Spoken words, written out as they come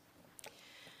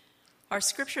Our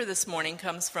scripture this morning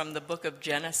comes from the book of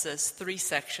Genesis, 3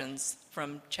 sections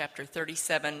from chapter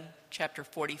 37, chapter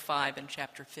 45, and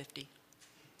chapter 50.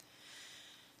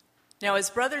 Now his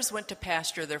brothers went to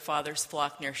pasture their father's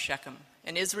flock near Shechem,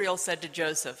 and Israel said to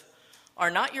Joseph,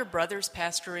 "Are not your brothers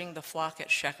pasturing the flock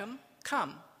at Shechem?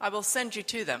 Come, I will send you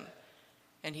to them."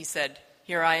 And he said,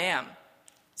 "Here I am."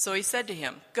 So he said to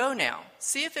him, "Go now,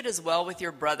 see if it is well with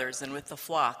your brothers and with the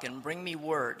flock, and bring me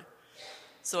word."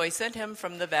 So he sent him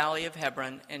from the valley of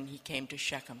Hebron, and he came to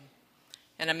Shechem.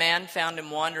 And a man found him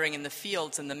wandering in the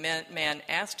fields, and the man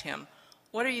asked him,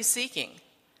 "What are you seeking?"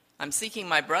 "I'm seeking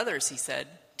my brothers," he said.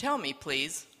 "Tell me,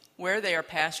 please, where they are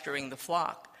pasturing the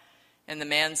flock." And the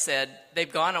man said,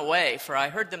 "They've gone away, for I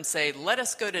heard them say, 'Let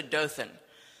us go to Dothan.'"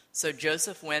 So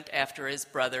Joseph went after his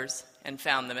brothers and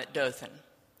found them at Dothan.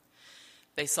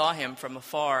 They saw him from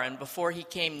afar, and before he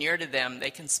came near to them, they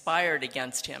conspired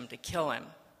against him to kill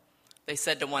him. They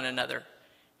said to one another,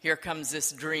 "Here comes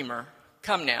this dreamer.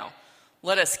 Come now,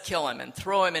 let us kill him and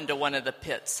throw him into one of the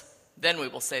pits. Then we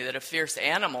will say that a fierce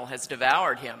animal has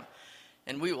devoured him,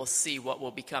 and we will see what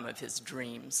will become of his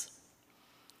dreams."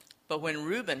 But when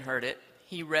Reuben heard it,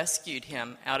 he rescued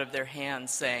him out of their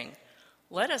hands, saying,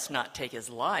 "Let us not take his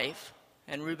life."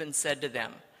 And Reuben said to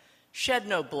them, "Shed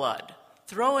no blood.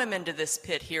 Throw him into this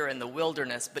pit here in the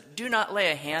wilderness, but do not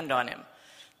lay a hand on him,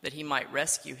 that he might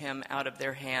rescue him out of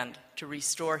their hand to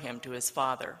restore him to his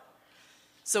father."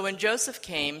 So when Joseph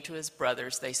came to his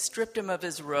brothers, they stripped him of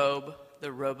his robe,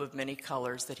 the robe of many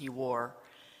colors that he wore,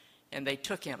 and they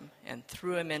took him and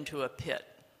threw him into a pit.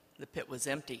 The pit was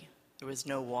empty. There was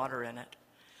no water in it.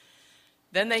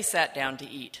 Then they sat down to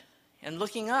eat, and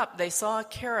looking up, they saw a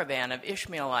caravan of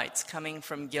Ishmaelites coming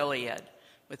from Gilead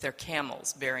with their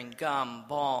camels bearing gum,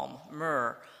 balm,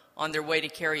 myrrh, on their way to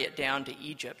carry it down to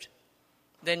Egypt.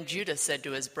 Then Judah said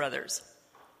to his brothers,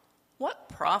 "What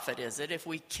profit is it if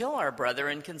we kill our brother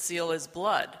and conceal his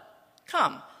blood?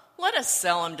 Come, let us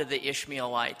sell him to the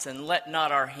Ishmaelites, and let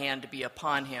not our hand be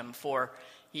upon him, for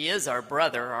he is our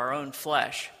brother, our own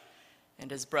flesh." And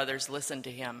his brothers listened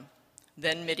to him.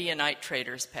 Then Midianite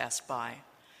traders passed by,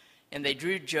 and they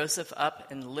drew Joseph up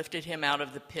and lifted him out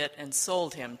of the pit and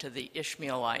sold him to the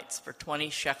Ishmaelites for 20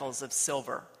 shekels of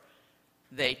silver.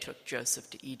 They took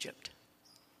Joseph to Egypt.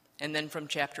 And then from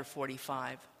chapter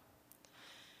 45.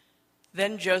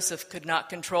 Then Joseph could not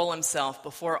control himself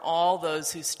before all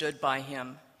those who stood by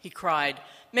him. He cried,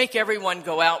 "Make everyone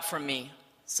go out from me."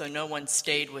 So no one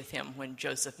stayed with him when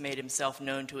Joseph made himself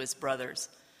known to his brothers.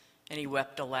 And he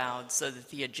wept aloud, so that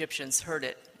the Egyptians heard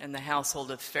it, and the household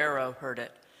of Pharaoh heard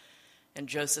it. And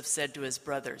Joseph said to his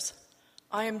brothers,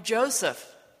 "I am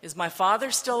Joseph. Is my father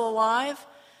still alive?"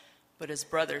 But his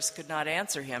brothers could not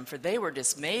answer him, for they were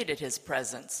dismayed at his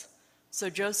presence. So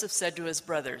Joseph said to his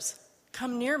brothers,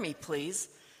 "Come near me, please."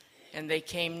 And they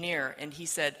came near, and he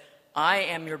said, "I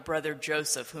am your brother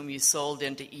Joseph, whom you sold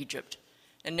into Egypt.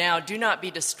 And now do not be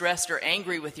distressed or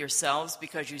angry with yourselves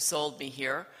because you sold me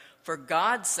here, for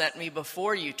God sent me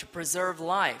before you to preserve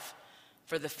life.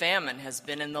 For the famine has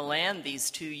been in the land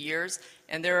these 2 years,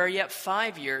 and there are yet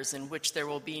 5 years in which there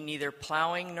will be neither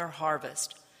plowing nor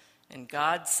harvest. And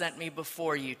God sent me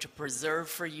before you to preserve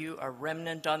for you a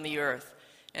remnant on the earth,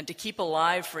 and to keep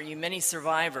alive for you many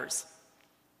survivors.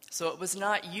 So it was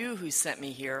not you who sent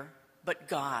me here, but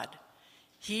God.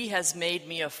 He has made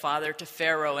me a father to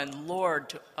Pharaoh and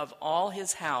lord of all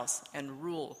his house and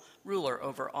ruler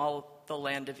over all the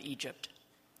land of Egypt."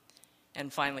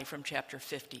 And finally from chapter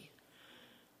 50.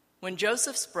 When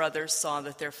Joseph's brothers saw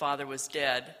that their father was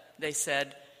dead, they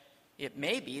said, "It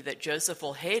may be that Joseph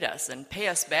will hate us and pay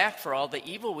us back for all the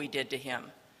evil we did to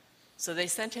him." So they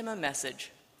sent him a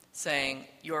message, saying,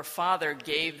 "Your father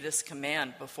gave this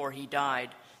command before he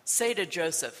died. Say to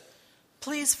Joseph,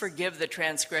 'Please forgive the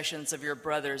transgressions of your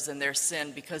brothers and their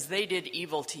sin, because they did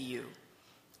evil to you.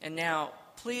 And now,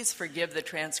 please forgive the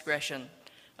transgression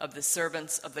of the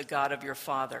servants of the God of your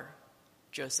father.'"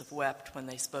 Joseph wept when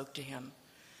they spoke to him.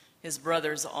 His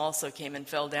brothers also came and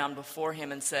fell down before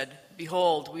him and said,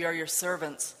 "Behold, we are your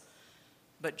servants."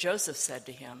 But Joseph said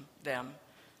to them,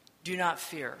 "Do not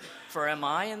fear, for am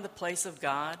I in the place of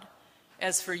God?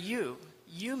 As for you,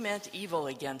 you meant evil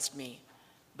against me,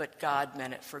 but God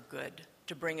meant it for good,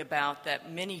 to bring about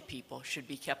that many people should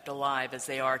be kept alive as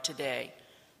they are today.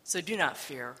 So do not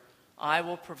fear, I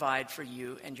will provide for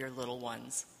you and your little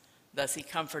ones." Thus he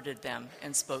comforted them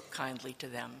and spoke kindly to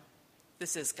them.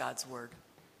 This is God's word.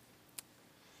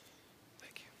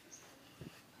 Thank you.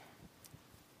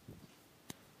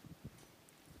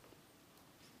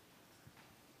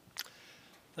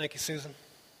 Thank you, Susan.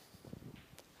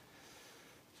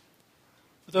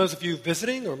 For those of you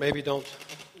visiting or maybe don't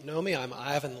know me, I'm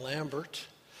Ivan Lambert.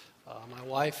 My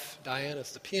wife, Diane,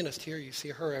 is the pianist here. You see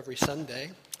her every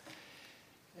Sunday.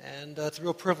 And it's a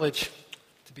real privilege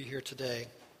to be here today.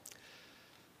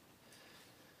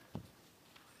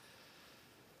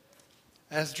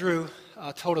 As Drew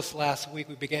told us last week,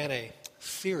 we began a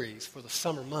series for the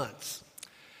summer months.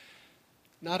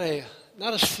 Not a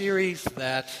series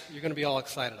that you're going to be all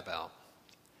excited about.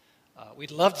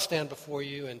 We'd love to stand before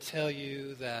you and tell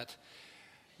you that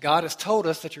God has told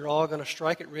us that you're all going to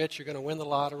strike it rich, you're going to win the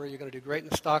lottery, you're going to do great in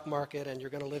the stock market, and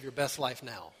you're going to live your best life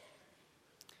now.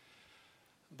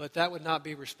 But that would not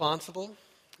be responsible,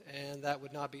 and that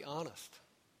would not be honest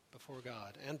before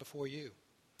God and before you.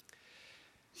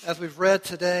 As we've read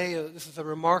today, this is a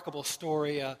remarkable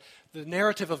story. The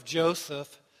narrative of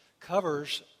Joseph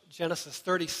covers Genesis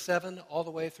 37 all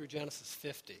the way through Genesis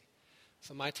 50.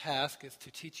 So my task is to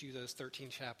teach you those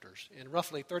 13 chapters in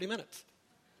roughly 30 minutes.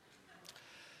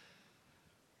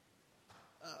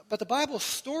 But the Bible's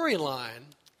storyline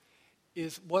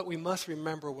is what we must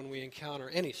remember when we encounter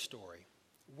any story.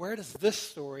 Where does this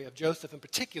story of Joseph in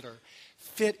particular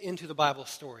fit into the Bible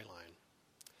storyline?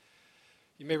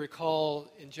 You may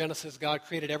recall in Genesis, God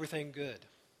created everything good.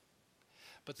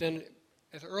 But then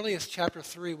as early as chapter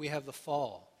 3, we have the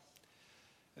fall.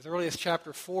 As early as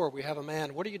chapter 4, we have a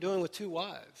man, what are you doing with 2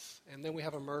 wives? And then we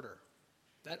have a murder.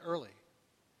 That early.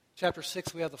 Chapter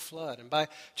 6, we have the flood. And by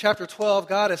chapter 12,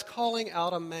 God is calling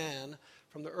out a man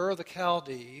from the Ur of the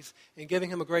Chaldees and giving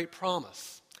him a great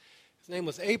promise. His name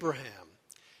was Abraham.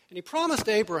 And he promised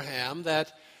Abraham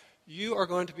that you are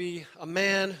going to be a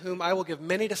man whom I will give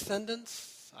many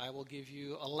descendants. I will give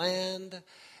you a land,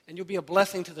 and you'll be a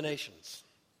blessing to the nations.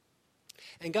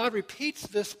 And God repeats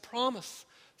this promise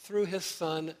through his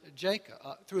son Jacob,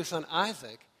 through his son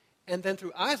Isaac, and then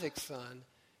through Isaac's son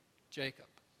Jacob.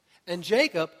 And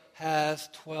Jacob has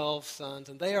 12 sons,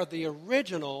 and they are the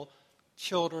original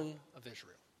children of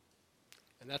Israel.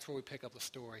 And that's where we pick up the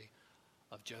story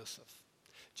of Joseph.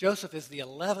 Joseph is the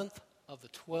 11th of the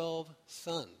 12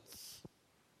 sons.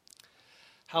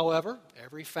 However,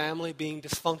 every family being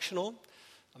dysfunctional,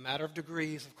 a matter of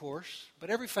degrees, of course, but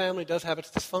every family does have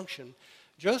its dysfunction.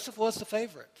 Joseph was the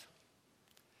favorite,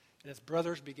 and his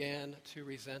brothers began to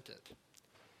resent it.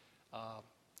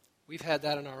 We've had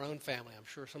that in our own family. I'm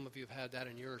sure some of you have had that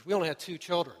in yours. We only had 2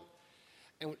 children.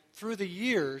 And through the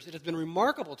years, it has been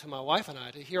remarkable to my wife and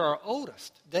I to hear our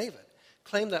oldest, David,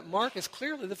 claim that Mark is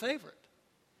clearly the favorite.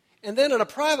 And then in a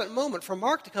private moment for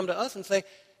Mark to come to us and say,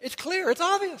 it's clear, it's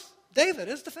obvious, David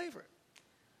is the favorite.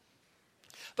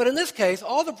 But in this case,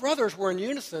 all the brothers were in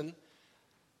unison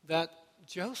that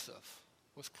Joseph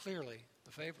was clearly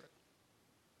the favorite.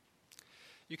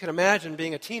 You can imagine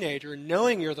being a teenager,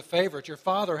 knowing you're the favorite. Your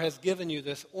father has given you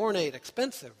this ornate,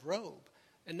 expensive robe,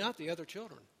 and not the other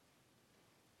children.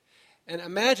 And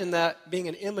imagine that being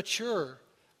an immature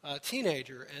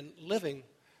teenager and living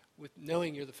with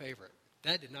knowing you're the favorite.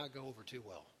 That did not go over too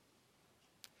well.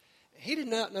 He did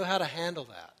not know how to handle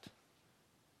that.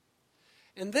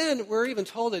 And then we're even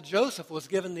told that Joseph was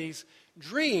given these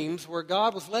dreams where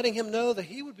God was letting him know that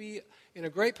he would be in a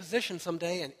great position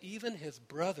someday, and even his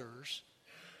brothers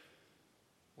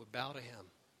would bow to him.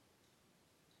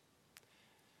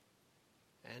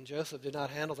 And Joseph did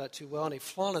not handle that too well, and he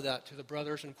flaunted that to the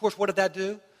brothers. And of course, what did that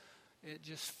do? It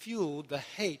just fueled the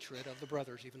hatred of the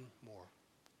brothers even more.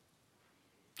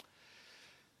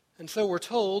 And so we're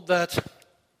told that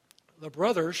the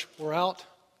brothers were out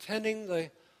tending the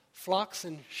flocks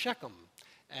in Shechem,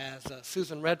 as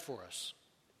Susan read for us.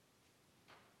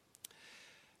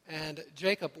 And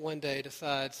Jacob one day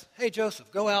decides, hey,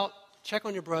 Joseph, go out, check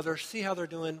on your brothers, see how they're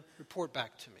doing, report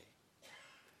back to me.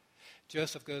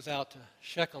 Joseph goes out to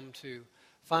Shechem to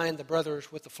find the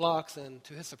brothers with the flocks, and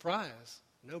to his surprise,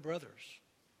 no brothers,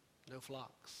 no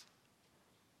flocks.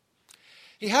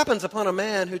 He happens upon a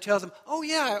man who tells him, oh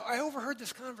yeah, I overheard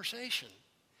this conversation,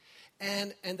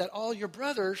 and that all your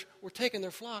brothers were taking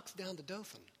their flocks down to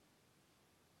Dothan.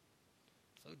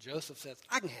 So Joseph says,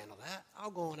 I can handle that.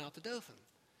 I'll go on out to Dothan.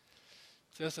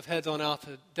 Joseph heads on out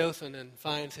to Dothan and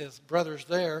finds his brothers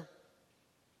there.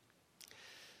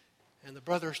 And the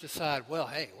brothers decide, well,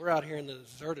 hey, we're out here in the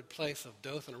deserted place of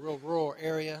Dothan, a real rural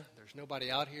area. There's nobody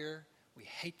out here. We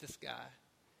hate this guy.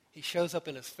 He shows up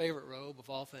in his favorite robe of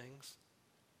all things.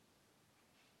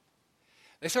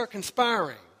 They start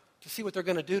conspiring to see what they're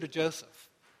going to do to Joseph.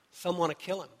 Some want to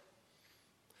kill him.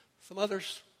 Some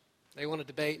others, they want to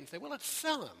debate and say, well, let's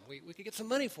sell him. We could get some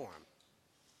money for him.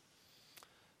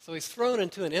 So he's thrown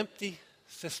into an empty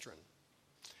cistern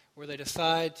where they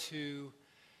decide to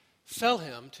sell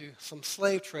him to some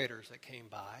slave traders that came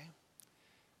by.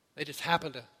 They just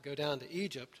happen to go down to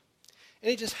Egypt. And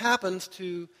he just happens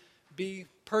to be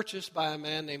purchased by a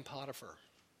man named Potiphar.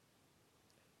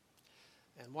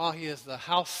 And while he is the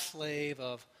house slave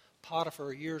of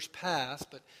Potiphar, years pass,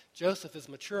 but Joseph is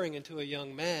maturing into a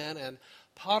young man, and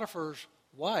Potiphar's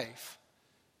wife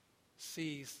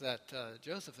sees that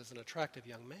Joseph is an attractive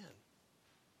young man.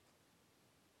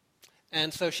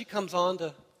 And so she comes on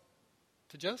to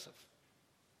Joseph.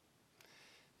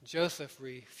 Joseph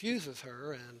refuses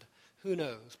her, and who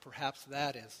knows, perhaps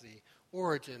that is the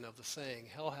origin of the saying,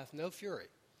 hell hath no fury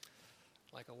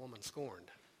like a woman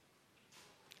scorned.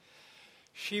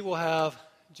 She will have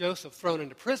Joseph thrown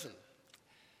into prison.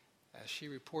 As she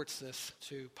reports this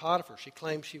to Potiphar, she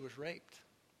claims she was raped.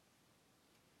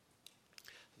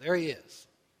 There he is.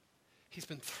 He's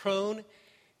been thrown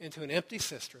into an empty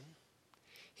cistern.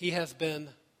 He has been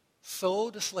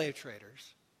sold to slave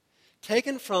traders,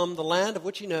 taken from the land of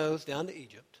which he knows down to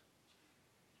Egypt,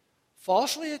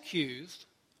 falsely accused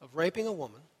of raping a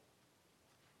woman,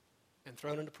 and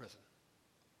thrown into prison.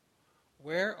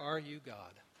 Where are you,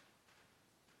 God?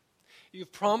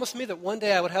 You've promised me that one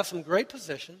day I would have some great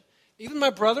position. Even my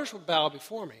brothers would bow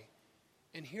before me.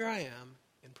 And here I am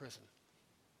in prison.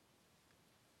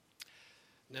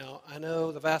 Now, I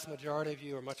know the vast majority of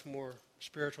you are much more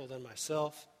spiritual than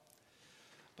myself.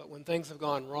 But when things have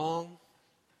gone wrong,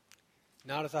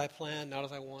 not as I planned, not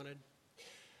as I wanted,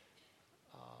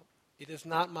 it is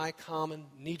not my common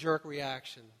knee-jerk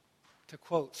reaction to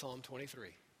quote Psalm 23.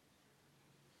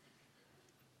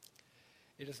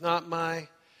 It is not my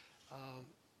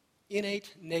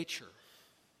innate nature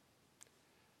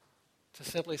to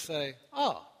simply say,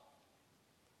 I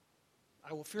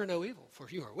will fear no evil, for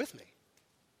you are with me.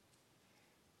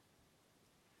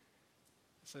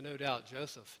 So no doubt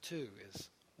Joseph, too, is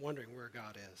wondering where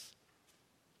God is.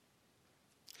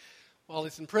 While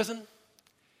he's in prison,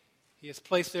 he is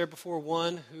placed there before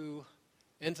one who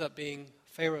ends up being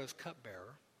Pharaoh's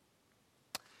cupbearer.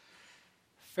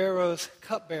 Pharaoh's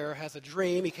cupbearer has a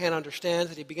dream he can't understand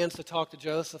it. He begins to talk to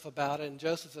Joseph about it, and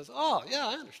Joseph says, yeah,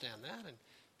 I understand that, and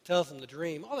tells him the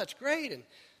dream. Oh, that's great, and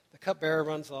the cupbearer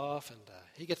runs off, and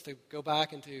he gets to go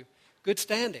back into good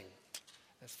standing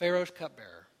as Pharaoh's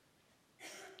cupbearer.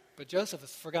 But Joseph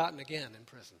is forgotten again in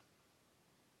prison.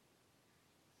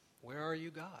 Where are you,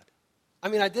 God? I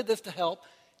mean, I did this to help.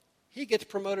 He gets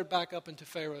promoted back up into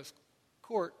Pharaoh's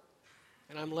court,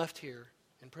 and I'm left here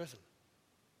in prison.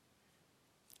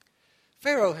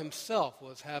 Pharaoh himself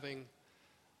was having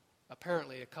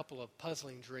apparently a couple of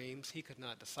puzzling dreams. He could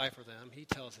not decipher them. He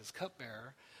tells his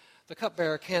cupbearer. The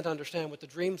cupbearer can't understand what the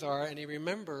dreams are, and he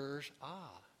remembers,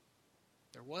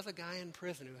 there was a guy in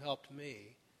prison who helped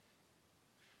me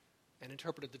and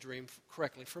interpreted the dream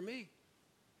correctly for me.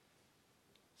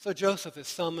 So Joseph is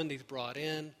summoned. He's brought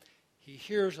in. He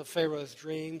hears of Pharaoh's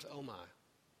dreams. Oh my.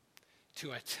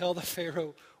 Do I tell the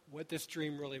Pharaoh what this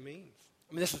dream really means?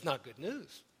 I mean, this is not good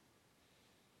news.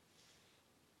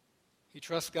 He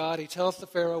trusts God. He tells the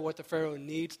Pharaoh what the Pharaoh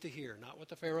needs to hear, not what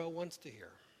the Pharaoh wants to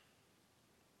hear.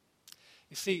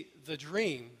 You see, the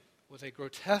dream was a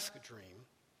grotesque dream,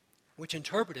 which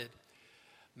interpreted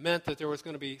meant that there was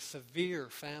going to be severe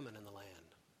famine in the land.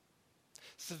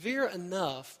 Severe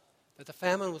enough that the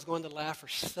famine was going to last for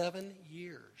 7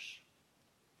 years.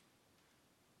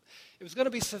 It was going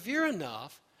to be severe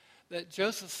enough that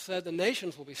Joseph said the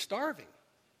nations will be starving.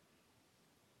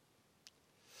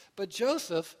 But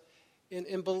Joseph,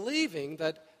 in believing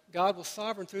that God was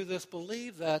sovereign through this,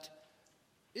 believed that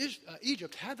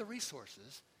Egypt had the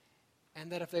resources,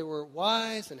 and that if they were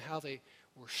wise and how they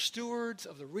were stewards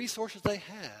of the resources they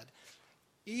had,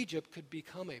 Egypt could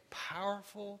become a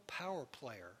powerful power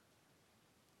player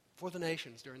for the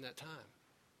nations during that time.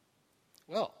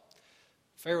 Well,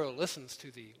 Pharaoh listens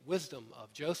to the wisdom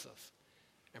of Joseph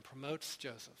and promotes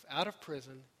Joseph out of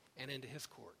prison and into his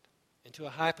court, into a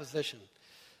high position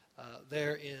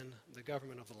there in the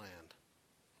government of the land.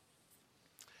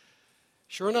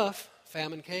 Sure enough,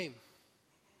 famine came.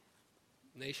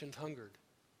 Nations hungered.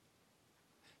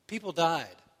 People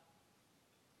died.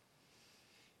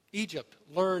 Egypt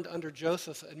learned under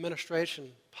Joseph's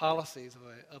administration policies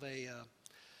of a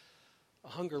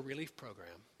hunger relief program,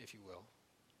 if you will,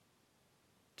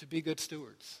 to be good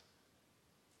stewards.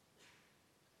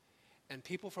 And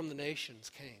people from the nations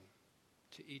came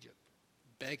to Egypt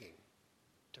begging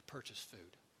to purchase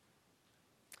food.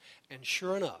 And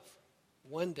sure enough,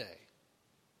 one day,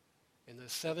 in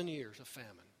those 7 years of famine,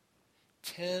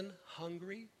 10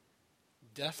 hungry,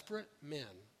 desperate men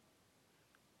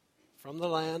from the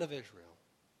land of Israel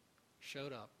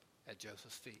showed up at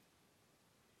Joseph's feet.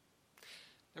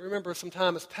 Now remember, some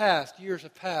time has passed, years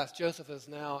have passed. Joseph is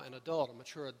now an adult, a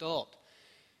mature adult.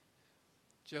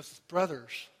 Joseph's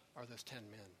brothers are those 10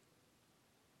 men.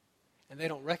 and they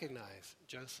don't recognize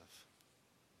Joseph.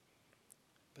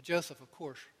 But Joseph, of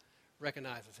course,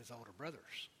 recognizes his older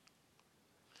brothers.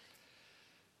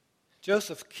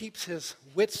 Joseph keeps his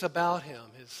wits about him,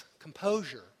 his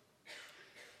composure,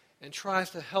 and tries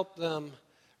to help them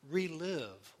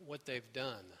relive what they've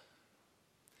done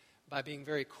by being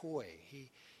very coy.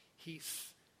 He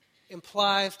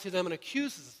implies to them and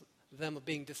accuses them of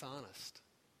being dishonest,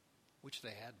 which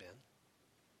they had been.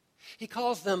 He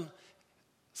calls them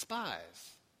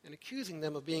spies, and accusing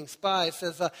them of being spies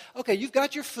says, okay, you've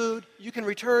got your food, you can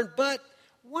return, but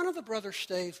one of the brothers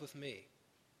stays with me.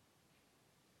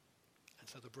 And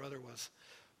so the brother was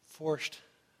forced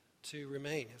to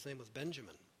remain. His name was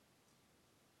Benjamin.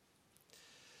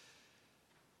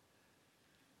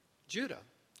 Judah,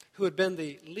 who had been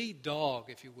the lead dog,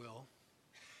 if you will,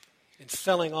 in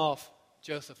selling off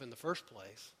Joseph in the first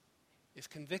place, is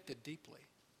convicted deeply.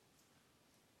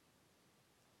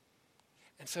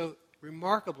 And so,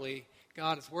 remarkably,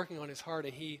 God is working on his heart,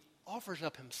 and he offers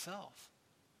up himself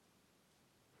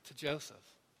to Joseph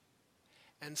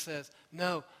and says,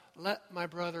 no, let my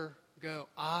brother go.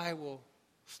 I will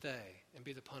stay and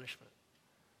be the punishment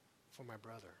for my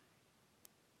brother.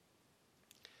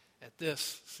 At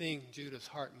this, seeing Judah's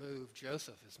heart move,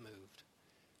 Joseph is moved,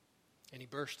 and he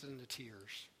bursts into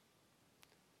tears.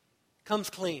 Comes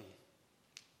clean.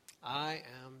 I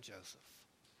am Joseph.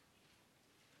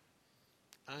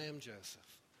 I am Joseph.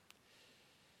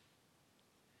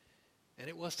 And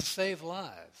it was to save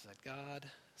lives that God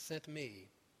sent me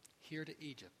here to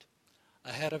Egypt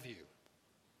ahead of you.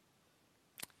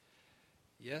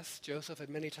 Yes, Joseph had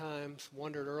many times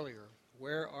wondered earlier,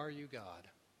 where are you, God?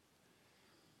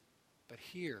 But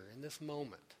here, in this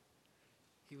moment,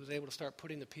 he was able to start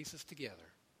putting the pieces together.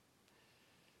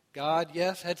 God,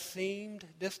 yes, had seemed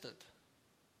distant,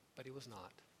 but he was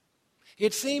not. He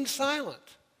had seemed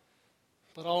silent,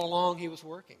 but all along he was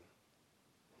working.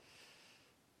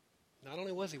 Not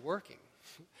only was he working,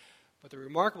 but the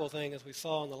remarkable thing, as we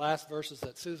saw in the last verses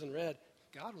that Susan read,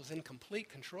 God was in complete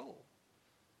control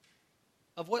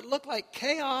of what looked like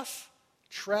chaos,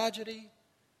 tragedy,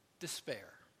 despair.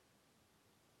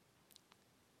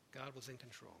 God was in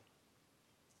control.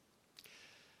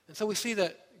 And so we see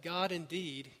that God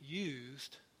indeed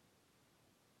used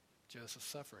Joseph's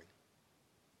suffering.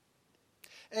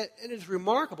 And it is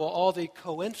remarkable, all the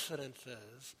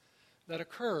coincidences that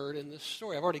occurred in this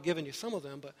story. I've already given you some of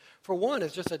them, but for one,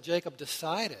 it's just that Jacob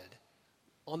decided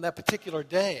on that particular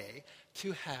day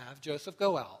to have Joseph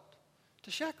go out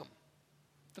to Shechem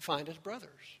to find his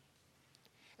brothers.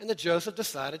 And that Joseph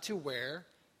decided to wear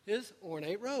his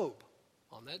ornate robe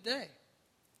on that day.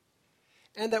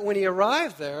 And that when he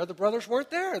arrived there, the brothers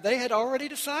weren't there. They had already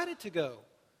decided to go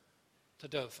to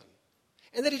Dothan.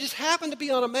 And that he just happened to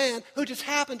be on a man who just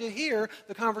happened to hear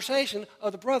the conversation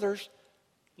of the brothers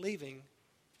leaving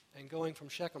and going from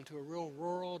Shechem to a real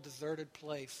rural, deserted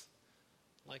place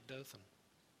like Dothan,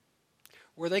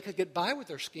 where they could get by with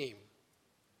their scheme.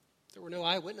 There were no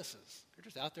eyewitnesses. They're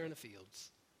just out there in the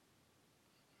fields.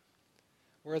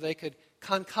 Where they could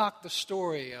concoct the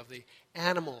story of the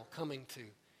animal coming to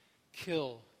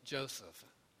kill Joseph.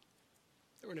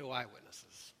 There were no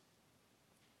eyewitnesses.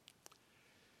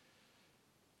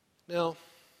 Now,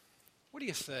 what do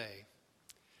you say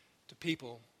to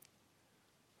people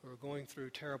who are going through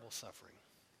terrible suffering?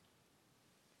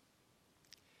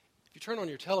 If you turn on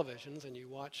your televisions and you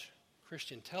watch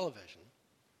Christian television,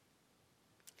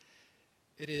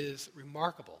 it is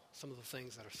remarkable, some of the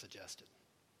things that are suggested.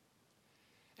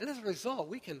 And as a result,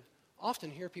 we can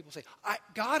often hear people say,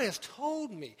 God has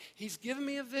told me. He's given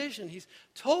me a vision. He's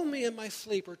told me in my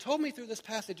sleep or told me through this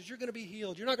passage that you're going to be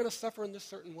healed. You're not going to suffer in this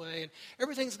certain way, and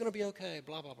everything's going to be okay,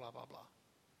 blah, blah, blah, blah, blah.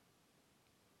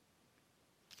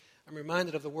 I'm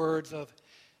reminded of the words of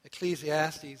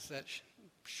Ecclesiastes, that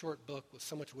short book with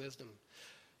so much wisdom.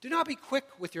 Do not be quick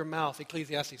with your mouth,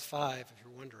 Ecclesiastes 5, if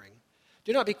you're wondering.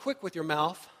 Do not be quick with your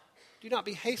mouth. Do not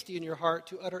be hasty in your heart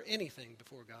to utter anything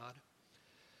before God.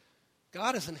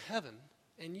 God is in heaven,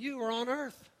 and you are on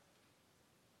earth.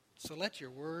 So let your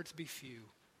words be few.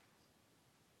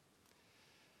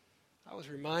 I was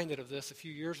reminded of this a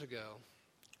few years ago.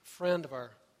 A friend of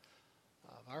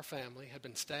our family had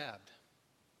been stabbed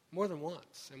more than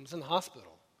once and was in the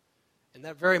hospital. And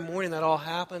that very morning that all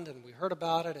happened, and we heard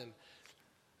about it, and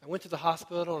I went to the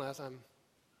hospital, and as I'm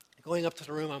going up to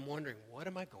the room, I'm wondering, what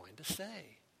am I going to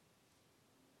say?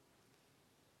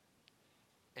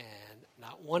 And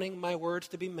not wanting my words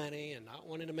to be many, and not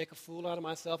wanting to make a fool out of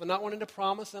myself, and not wanting to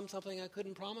promise them something I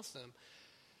couldn't promise them,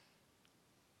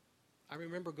 I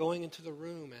remember going into the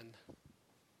room, and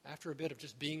after a bit of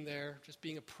just being there, just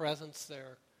being a presence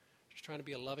there, just trying to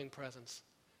be a loving presence,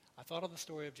 I thought of the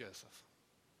story of Joseph.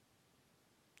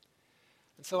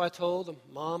 And so I told the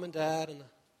mom and dad and the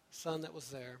son that was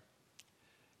there,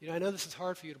 I know this is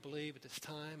hard for you to believe at this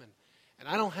time, and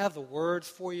I don't have the words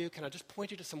for you. Can I just point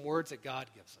you to some words that God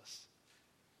gives us?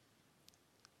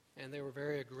 And they were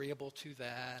very agreeable to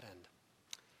that, and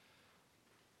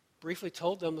briefly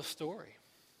told them the story.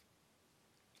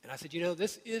 And I said,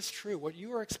 this is true. What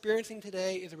you are experiencing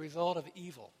today is a result of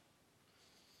evil.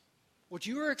 What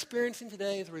you are experiencing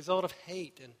today is a result of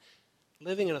hate and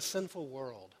living in a sinful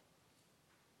world.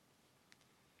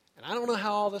 And I don't know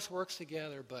how all this works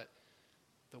together, but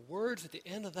the words at the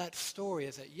end of that story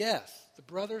is that, yes, the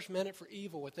brothers meant it for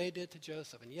evil, what they did to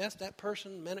Joseph. And yes, that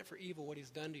person meant it for evil, what he's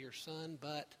done to your son,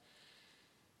 but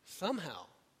somehow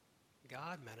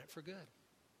God meant it for good.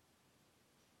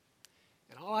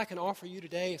 And all I can offer you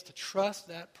today is to trust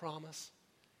that promise,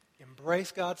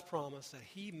 embrace God's promise that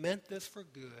he meant this for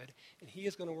good, and he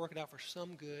is going to work it out for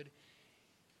some good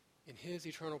in his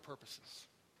eternal purposes.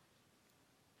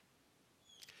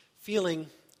 Feeling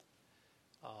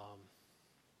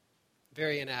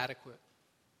very inadequate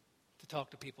to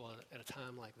talk to people at a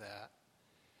time like that,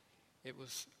 it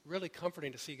was really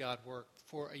comforting to see God work.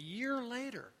 For a year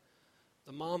later,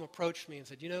 the mom approached me and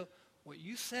said, what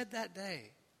you said that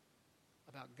day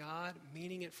about God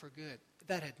meaning it for good,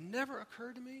 that had never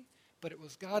occurred to me, but it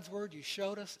was God's word you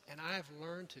showed us, and I have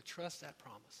learned to trust that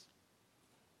promise.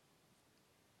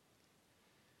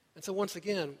 And so once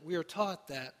again, we are taught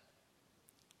that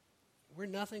we're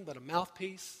nothing but a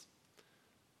mouthpiece,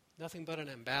 nothing but an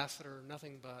ambassador,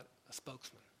 nothing but a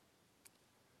spokesman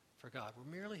for God.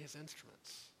 We're merely his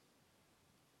instruments.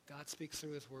 God speaks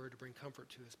through his word to bring comfort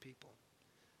to his people.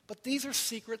 But these are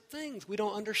secret things we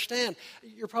don't understand.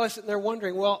 You're probably sitting there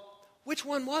wondering, well, which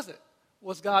one was it?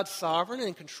 Was God sovereign and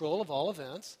in control of all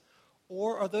events?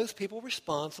 Or are those people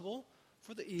responsible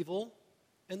for the evil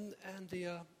and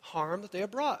the harm that they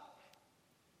have brought?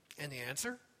 And the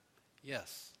answer,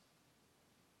 yes.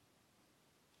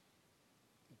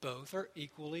 Both are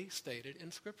equally stated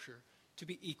in Scripture to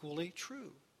be equally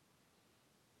true.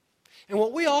 And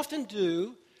what we often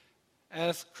do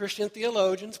as Christian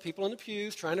theologians, people in the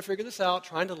pews, trying to figure this out,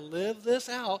 trying to live this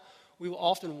out, we will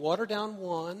often water down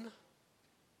one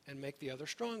and make the other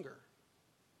stronger,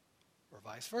 or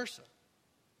vice versa.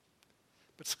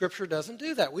 But Scripture doesn't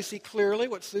do that. We see clearly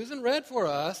what Susan read for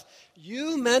us.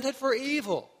 You meant it for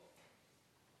evil.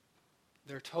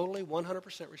 They're totally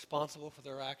 100% responsible for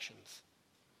their actions.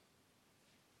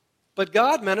 But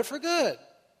God meant it for good.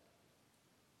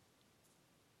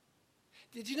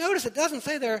 Did you notice it doesn't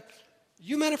say there,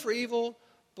 you meant it for evil,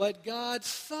 but God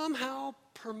somehow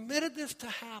permitted this to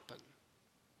happen.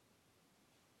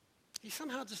 He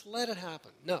somehow just let it happen.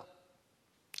 No.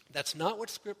 That's not what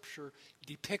Scripture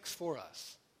depicts for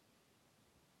us.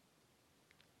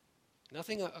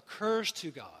 Nothing occurs to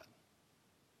God.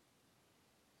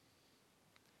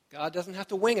 God doesn't have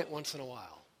to wing it once in a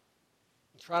while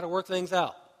and try to work things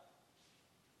out,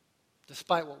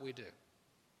 despite what we do.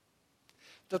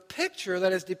 The picture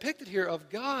that is depicted here of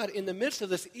God in the midst of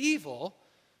this evil,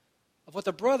 of what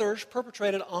the brothers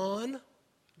perpetrated on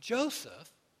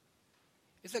Joseph,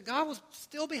 is that God was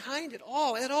still behind it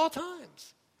all at all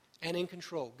times and in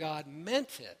control. God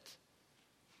meant it.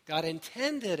 God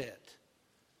intended it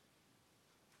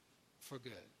for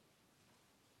good.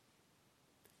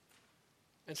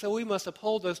 And so we must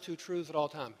uphold those two truths at all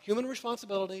times. Human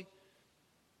responsibility,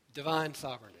 divine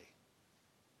sovereignty.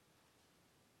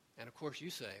 And of course you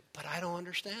say, but I don't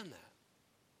understand that.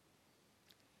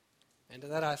 And to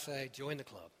that I say, join the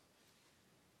club.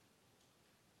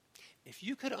 If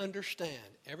you could understand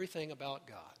everything about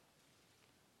God,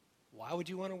 why would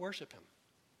you want to worship him?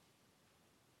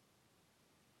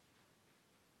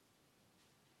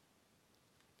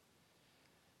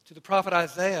 To the prophet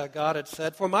Isaiah, God had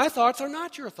said, for my thoughts are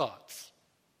not your thoughts,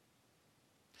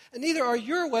 and neither are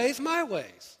your ways my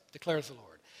ways, declares the Lord.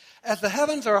 As the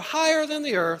heavens are higher than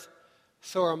the earth,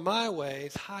 so are my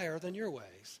ways higher than your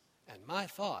ways, and my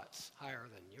thoughts higher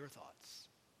than your thoughts.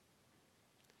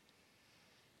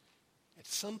 At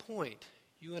some point,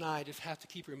 you and I just have to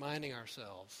keep reminding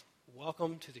ourselves,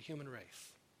 welcome to the human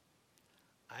race.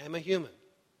 I am a human.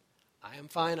 I am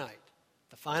finite.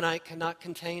 The finite cannot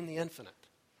contain the infinite.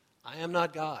 I am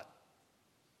not God.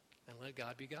 And let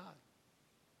God be God.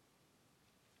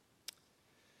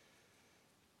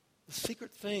 The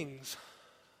secret things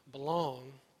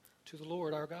belong to the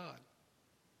Lord our God.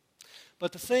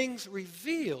 But the things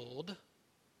revealed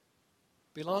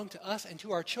belong to us and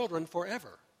to our children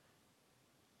forever,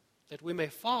 that we may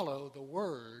follow the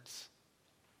words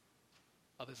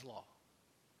of his law.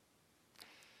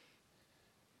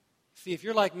 See, if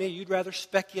you're like me, you'd rather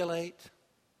speculate,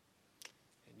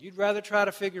 and you'd rather try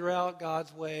to figure out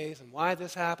God's ways and why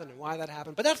this happened and why that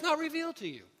happened, but that's not revealed to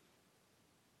you.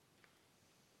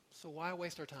 So why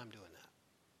waste our time doing that?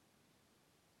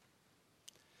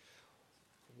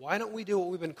 Why don't we do what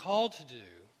we've been called to do,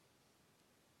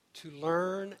 to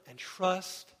learn and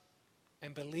trust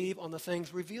and believe on the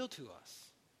things revealed to us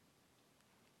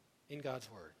in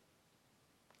God's Word?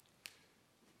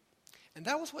 And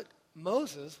that was what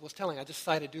Moses was telling. I just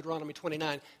cited Deuteronomy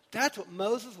 29. That's what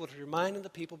Moses was reminding the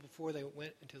people before they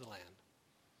went into the land.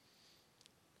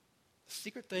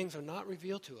 Secret things are not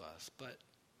revealed to us, but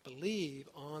believe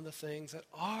on the things that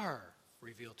are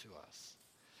revealed to us.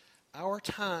 Our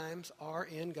times are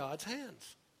in God's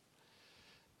hands.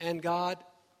 And God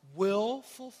will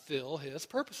fulfill his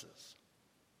purposes.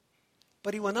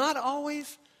 But he will not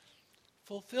always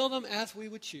fulfill them as we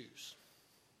would choose.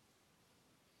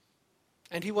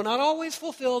 And he will not always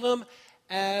fulfill them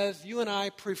as you and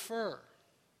I prefer.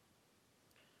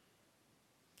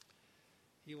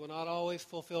 He will not always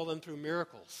fulfill them through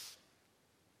miracles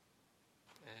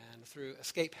and through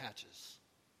escape hatches.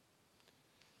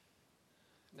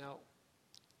 Now,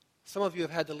 some of you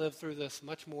have had to live through this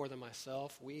much more than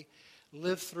myself. We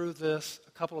lived through this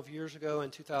a couple of years ago in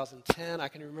 2010. I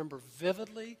can remember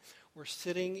vividly. We're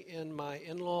sitting in my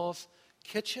in-laws'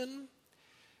 kitchen,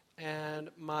 and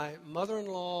my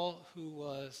mother-in-law, who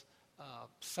was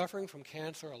suffering from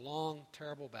cancer, a long,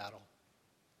 terrible battle,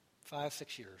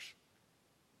 5-6 years.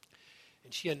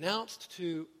 And she announced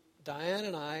to Diane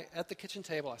and I at the kitchen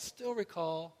table, I still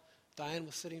recall Diane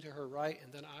was sitting to her right,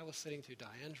 and then I was sitting to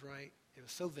Diane's right. It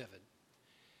was so vivid.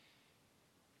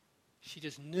 She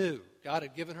just knew God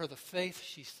had given her the faith,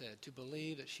 she said, to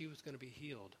believe that she was going to be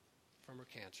healed from her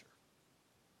cancer.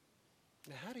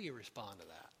 Now, how do you respond to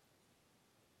that?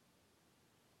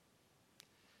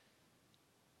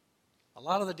 A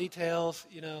lot of the details,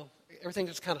 everything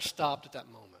just kind of stopped at that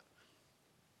moment.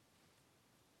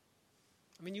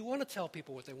 I mean, you want to tell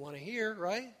people what they want to hear,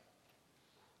 right?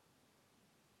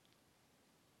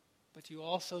 But you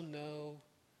also know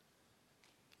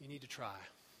you need to try.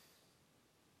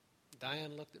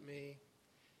 Diane looked at me,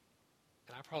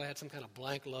 and I probably had some kind of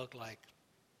blank look like,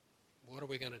 what are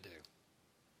we going to do?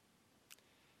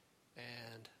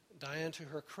 And Diane, to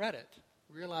her credit,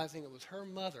 realizing it was her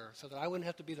mother so that I wouldn't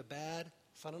have to be the bad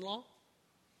son-in-law,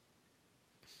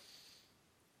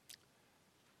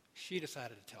 she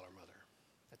decided to tell her mother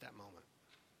at that moment.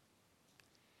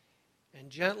 And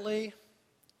gently,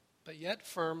 but yet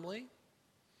firmly,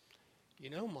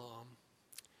 Mom,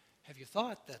 have you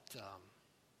thought that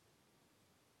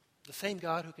the same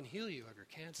God who can heal you of your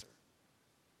cancer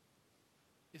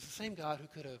is the same God who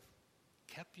could have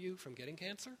kept you from getting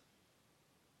cancer?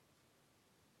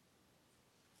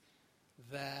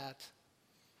 That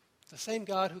the same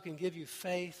God who can give you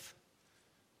faith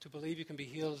to believe you can be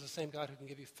healed is the same God who can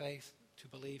give you faith to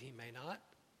believe he may not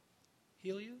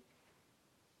heal you?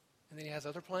 And then he has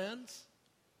other plans?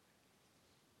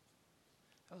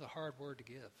 That was a hard word to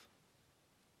give.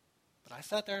 But I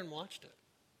sat there and watched it.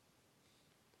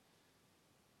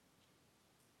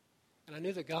 And I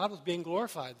knew that God was being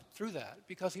glorified through that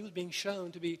because he was being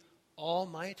shown to be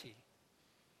almighty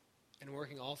and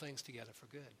working all things together for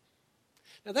good.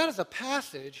 Now that is a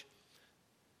passage,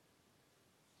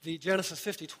 the Genesis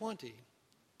 50:20,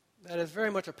 that is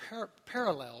very much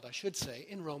paralleled, I should say,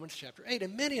 in Romans chapter 8.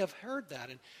 And many have heard that.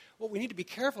 And what we need to be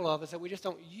careful of is that we just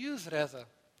don't use it as a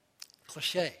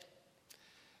cliche.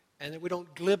 And that we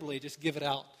don't glibly just give it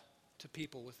out to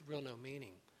people with real no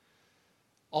meaning.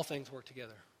 All things work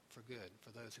together for good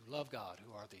for those who love God,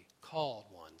 who are the called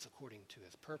ones according to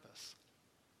his purpose.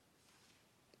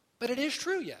 But it is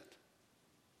true yet.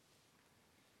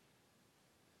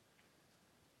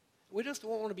 We just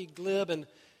don't want to be glib and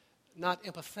not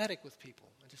empathetic with people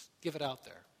and just give it out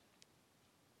there.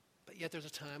 But yet there's a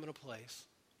time and a place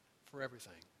for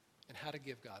everything and how to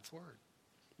give God's word.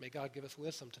 May God give us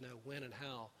wisdom to know when and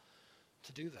how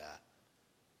to do that.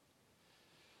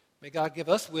 May God give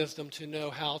us wisdom to know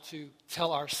how to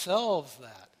tell ourselves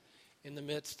that in the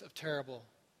midst of terrible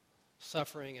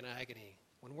suffering and agony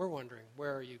when we're wondering,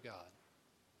 where are you, God?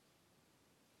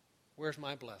 Where's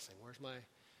my blessing? Where's my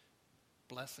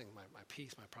blessing, my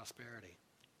peace, my prosperity?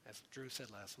 As Drew said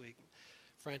last week,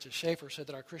 Francis Schaeffer said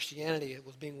that our Christianity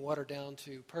was being watered down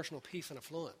to personal peace and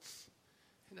affluence.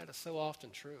 And that is so often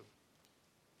true.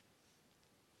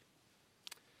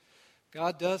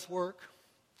 God does work,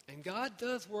 and God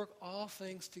does work all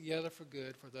things together for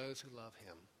good for those who love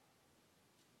him.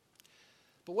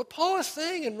 But what Paul is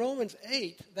saying in Romans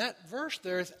 8, that verse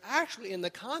there is actually in the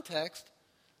context,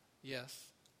 yes,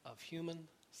 of human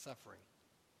suffering.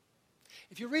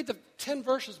 If you read the 10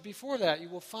 verses before that, you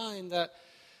will find that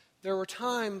there were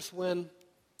times when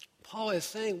Paul is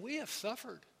saying, we have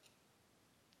suffered.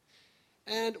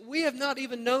 And we have not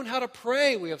even known how to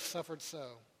pray, we have suffered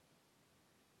so.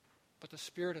 But the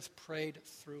Spirit has prayed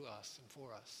through us and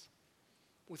for us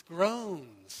with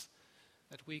groans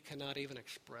that we cannot even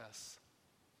express.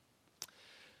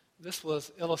 This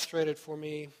was illustrated for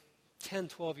me 10,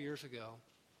 12 years ago.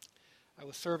 I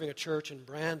was serving a church in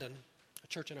Brandon, a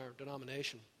church in our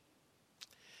denomination.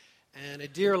 And a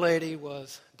dear lady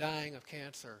was dying of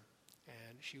cancer,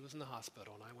 and she was in the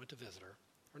hospital, and I went to visit her.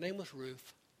 Her name was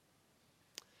Ruth.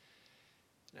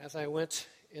 And as I went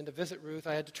in to visit Ruth,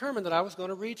 I had determined that I was going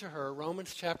to read to her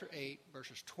Romans chapter 8,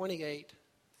 verses 28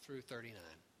 through 39.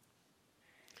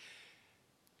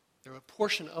 There, a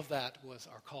portion of that was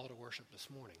our call to worship this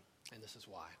morning, and this is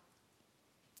why.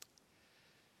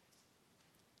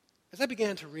 As I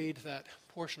began to read that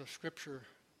portion of Scripture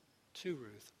to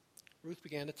Ruth, Ruth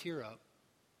began to tear up.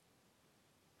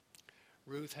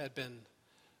 Ruth had been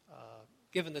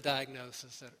given the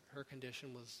diagnosis that her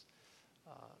condition was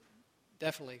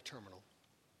definitely terminal.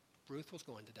 Ruth was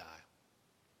going to die.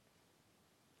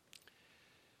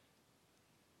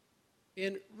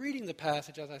 In reading the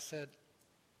passage, as I said,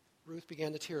 Ruth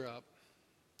began to tear up.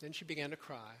 Then she began to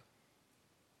cry.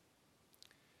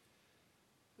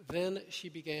 Then she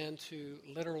began to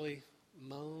literally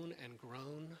moan and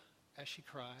groan as she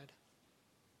cried.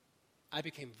 I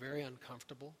became very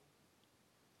uncomfortable.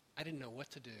 I didn't know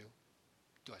what to do.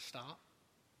 Do I stop?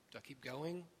 Do I keep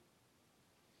going?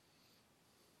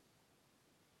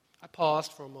 I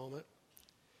paused for a moment.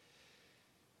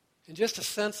 In just a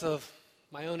sense of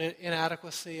my own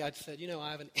inadequacy, I'd said,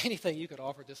 Ivan, anything you could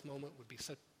offer at this moment would be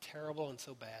so terrible and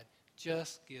so bad.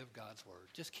 Just give God's word.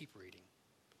 Just keep reading.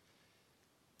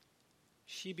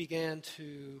 She began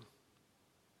to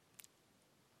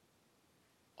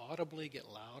audibly get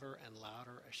louder and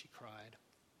louder as she cried.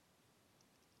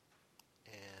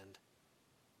 And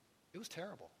it was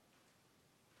terrible.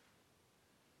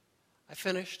 I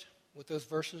finished with those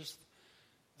verses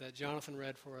that Jonathan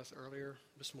read for us earlier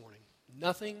this morning.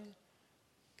 Nothing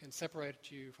can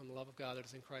separate you from the love of God that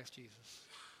is in Christ Jesus.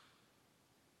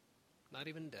 Not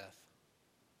even death.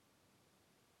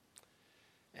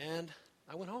 And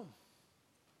I went home.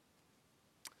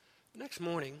 The next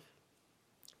morning,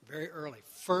 very early,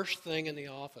 first thing in the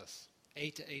office,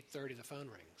 8 to 8:30, the phone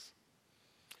rings.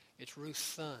 It's Ruth's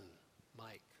son,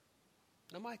 Mike.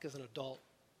 Now, Mike is an adult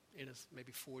in his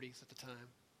maybe 40s at the time.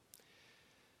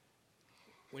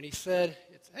 When he said,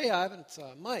 hey, Ivan, it's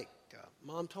Mike.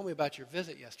 Mom told me about your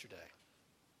visit yesterday.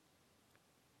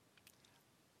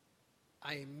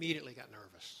 I immediately got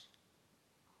nervous.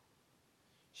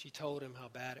 She told him how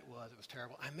bad it was. It was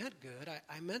terrible. I meant good.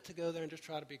 I meant to go there and just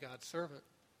try to be God's servant.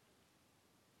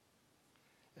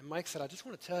 And Mike said, I just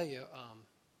want to tell you,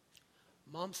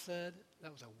 Mom said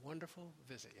that was a wonderful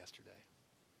visit yesterday.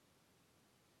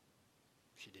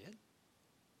 She did.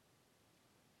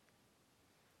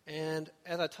 And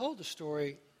as I told the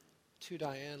story to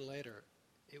Diane later,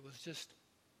 it was just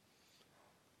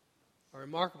a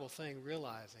remarkable thing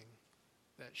realizing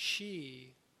that she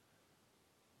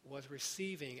was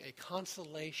receiving a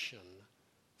consolation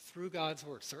through God's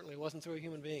word. Certainly it wasn't through a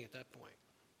human being at that point.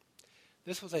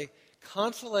 This was a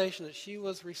consolation that she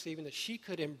was receiving, that she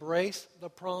could embrace the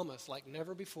promise like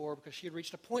never before because she had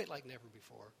reached a point like never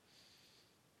before.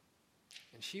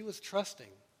 And she was trusting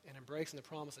and embracing the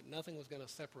promise that nothing was going to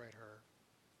separate her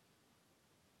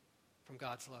from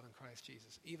God's love in Christ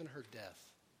Jesus, even her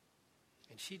death.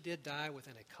 And she did die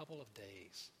within a couple of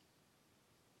days.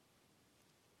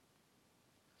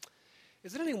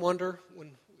 Is it any wonder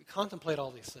when we contemplate all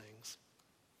these things?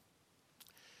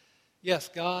 Yes,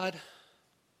 God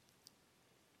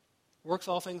works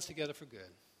all things together for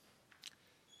good.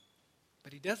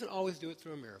 But he doesn't always do it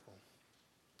through a miracle.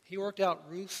 He worked out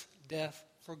Ruth's death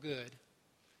for good.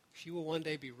 She will one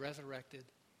day be resurrected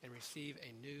and receive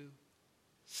a new,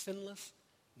 sinless,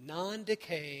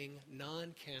 non-decaying,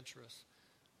 non-cancerous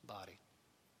body.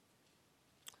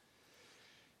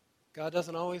 God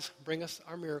doesn't always bring us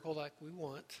our miracle like we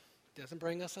want. He doesn't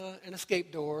bring us an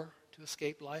escape door to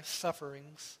escape life's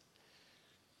sufferings.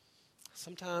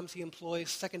 Sometimes he employs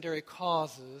secondary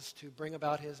causes to bring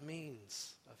about his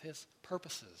means of his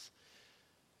purposes.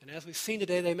 And as we've seen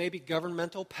today, they may be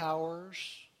governmental powers.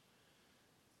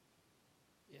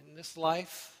 In this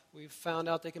life, we've found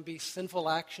out they can be sinful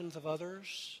actions of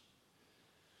others.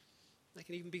 They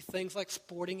can even be things like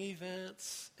sporting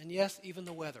events, and yes, even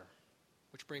the weather,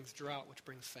 which brings drought, which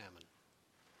brings famine.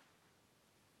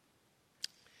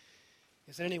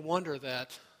 Is it any wonder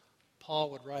that Paul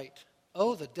would write,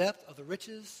 "Oh, the depth of the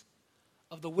riches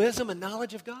of the wisdom and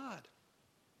knowledge of God.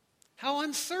 How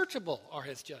unsearchable are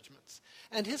his judgments,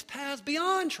 and his paths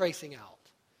beyond tracing out.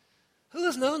 Who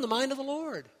has known the mind of the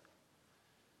Lord?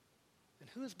 And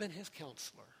who has been his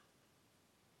counselor?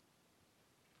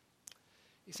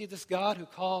 You see, this God who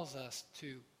calls us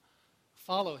to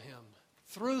follow him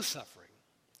through suffering,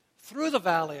 through the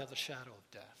valley of the shadow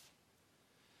of death,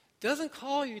 doesn't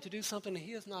call you to do something that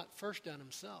he has not first done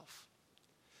himself.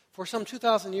 For some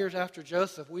 2,000 years after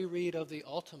Joseph, we read of the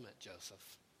ultimate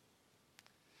Joseph.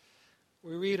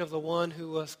 We read of the one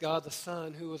who was God the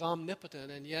Son, who was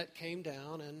omnipotent and yet came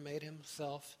down and made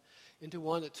himself into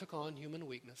one that took on human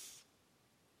weakness.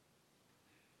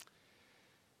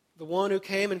 The one who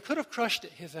came and could have crushed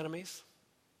his enemies,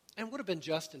 and would have been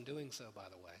just in doing so, by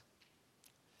the way,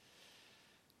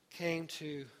 came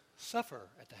to suffer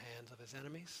at the hands of his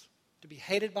enemies, to be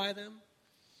hated by them,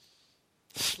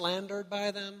 slandered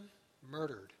by them,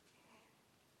 murdered,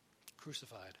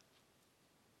 crucified.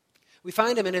 We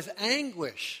find him in his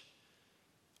anguish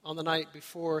on the night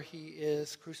before he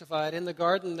is crucified in the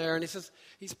garden there, and he says,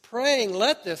 he's praying,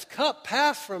 "Let this cup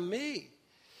pass from me.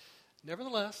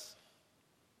 Nevertheless,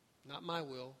 not my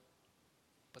will,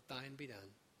 but thine be done."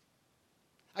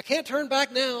 I can't turn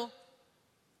back now.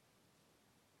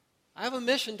 I have a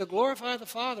mission to glorify the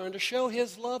Father and to show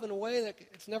his love in a way that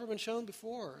it's never been shown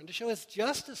before, and to show his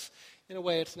justice in a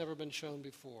way it's never been shown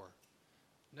before.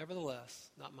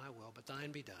 Nevertheless, not my will, but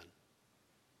thine be done.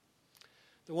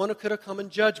 The one who could have come in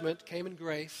judgment came in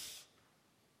grace,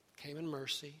 came in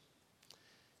mercy,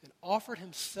 and offered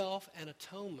himself an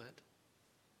atonement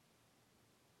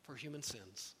for human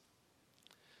sins.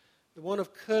 The one who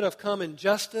could have come in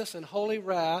justice and holy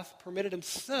wrath permitted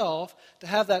himself to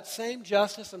have that same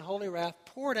justice and holy wrath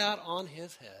poured out on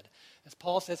his head. As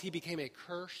Paul says, he became a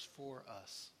curse for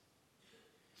us.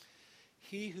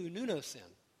 He who knew no sin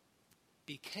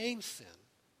became sin,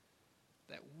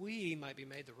 that we might be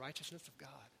made the righteousness of God.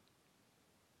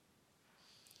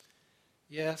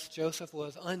 Yes, Joseph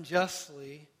was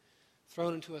unjustly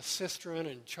thrown into a cistern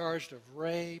and charged of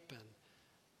rape, and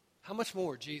how much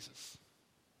more Jesus?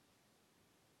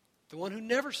 The one who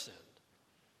never sinned,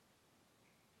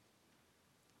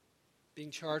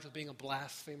 being charged with being a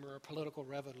blasphemer, a political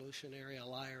revolutionary, a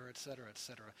liar, etc.,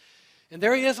 etc. And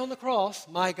there he is on the cross,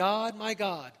 my God,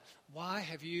 why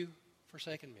have you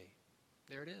forsaken me?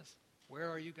 There it is. Where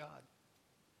are you, God?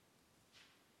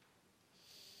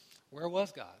 Where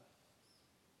was God?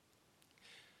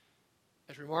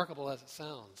 As remarkable as it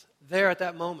sounds, there at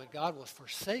that moment, God was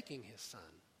forsaking his Son,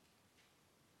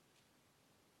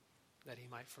 that he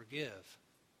might forgive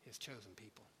his chosen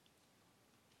people.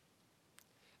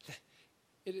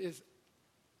 It is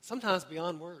sometimes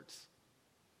beyond words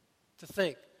to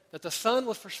think that the Son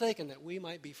was forsaken that we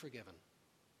might be forgiven.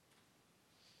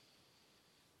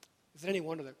 Is it any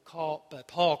wonder that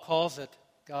Paul calls it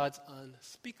God's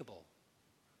unspeakable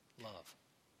love,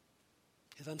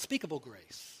 his unspeakable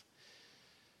grace?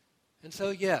 And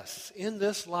so, yes, in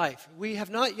this life, we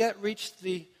have not yet reached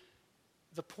the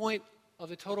point of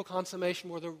the total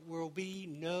consummation where there will be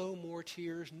no more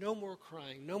tears, no more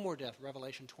crying, no more death,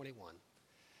 Revelation 21.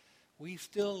 We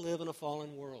still live in a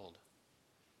fallen world.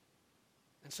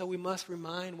 And so we must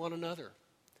remind one another,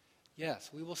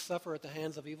 yes, we will suffer at the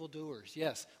hands of evildoers.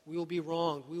 Yes, we will be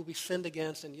wronged. We will be sinned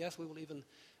against. And yes, we will even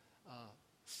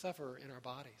suffer in our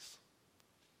bodies.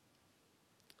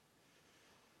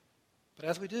 But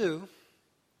as we do,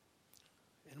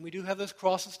 and we do have those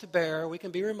crosses to bear, we can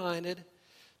be reminded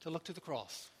to look to the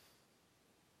cross,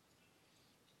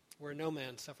 where no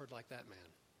man suffered like that man.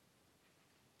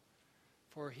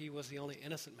 For he was the only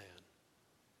innocent man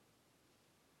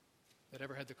that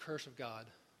ever had the curse of God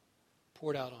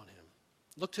poured out on him.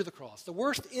 Look to the cross, the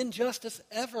worst injustice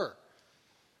ever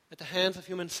at the hands of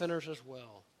human sinners as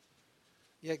well.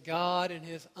 Yet God, in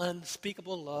his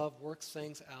unspeakable love, works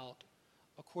things out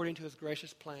according to his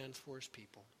gracious plans for his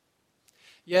people.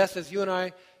 Yes, as you and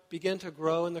I begin to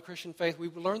grow in the Christian faith, we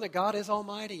learn that God is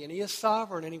almighty and he is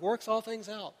sovereign and he works all things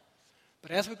out.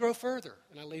 But as we grow further,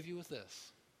 and I leave you with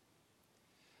this,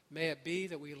 may it be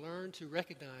that we learn to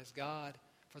recognize God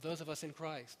for those of us in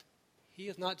Christ. He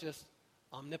is not just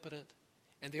omnipotent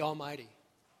and the almighty,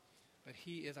 but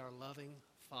he is our loving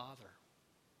Father.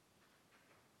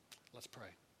 Let's pray.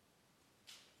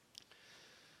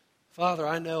 Father,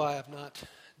 I know I have not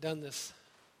done this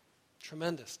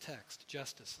tremendous text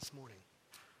justice this morning.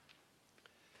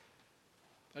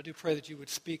 I do pray that you would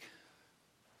speak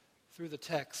through the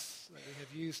texts that we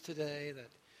have used today, that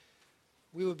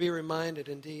we would be reminded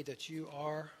indeed that you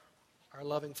are our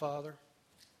loving Father,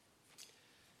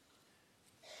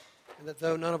 and that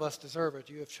though none of us deserve it,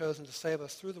 you have chosen to save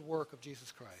us through the work of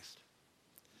Jesus Christ.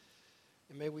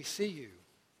 and may we see you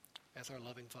as our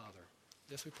loving Father.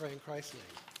 This we pray in Christ's name.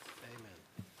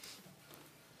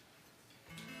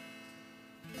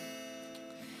 Amen.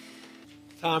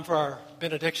 Time for our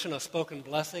benediction, a spoken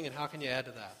blessing, and how can you add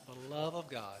to that? The love of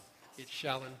God, it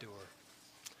shall endure.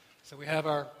 So we have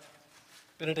our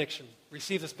benediction.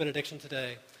 Receive this benediction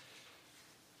today.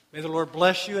 May the Lord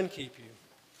bless you and keep you.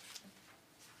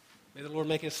 May the Lord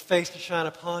make his face to shine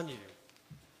upon you.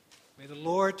 May the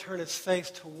Lord turn his face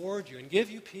toward you and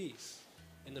give you peace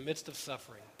in the midst of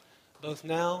suffering, both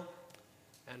now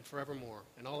and forevermore.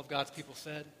 And all of God's people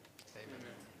said,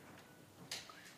 amen.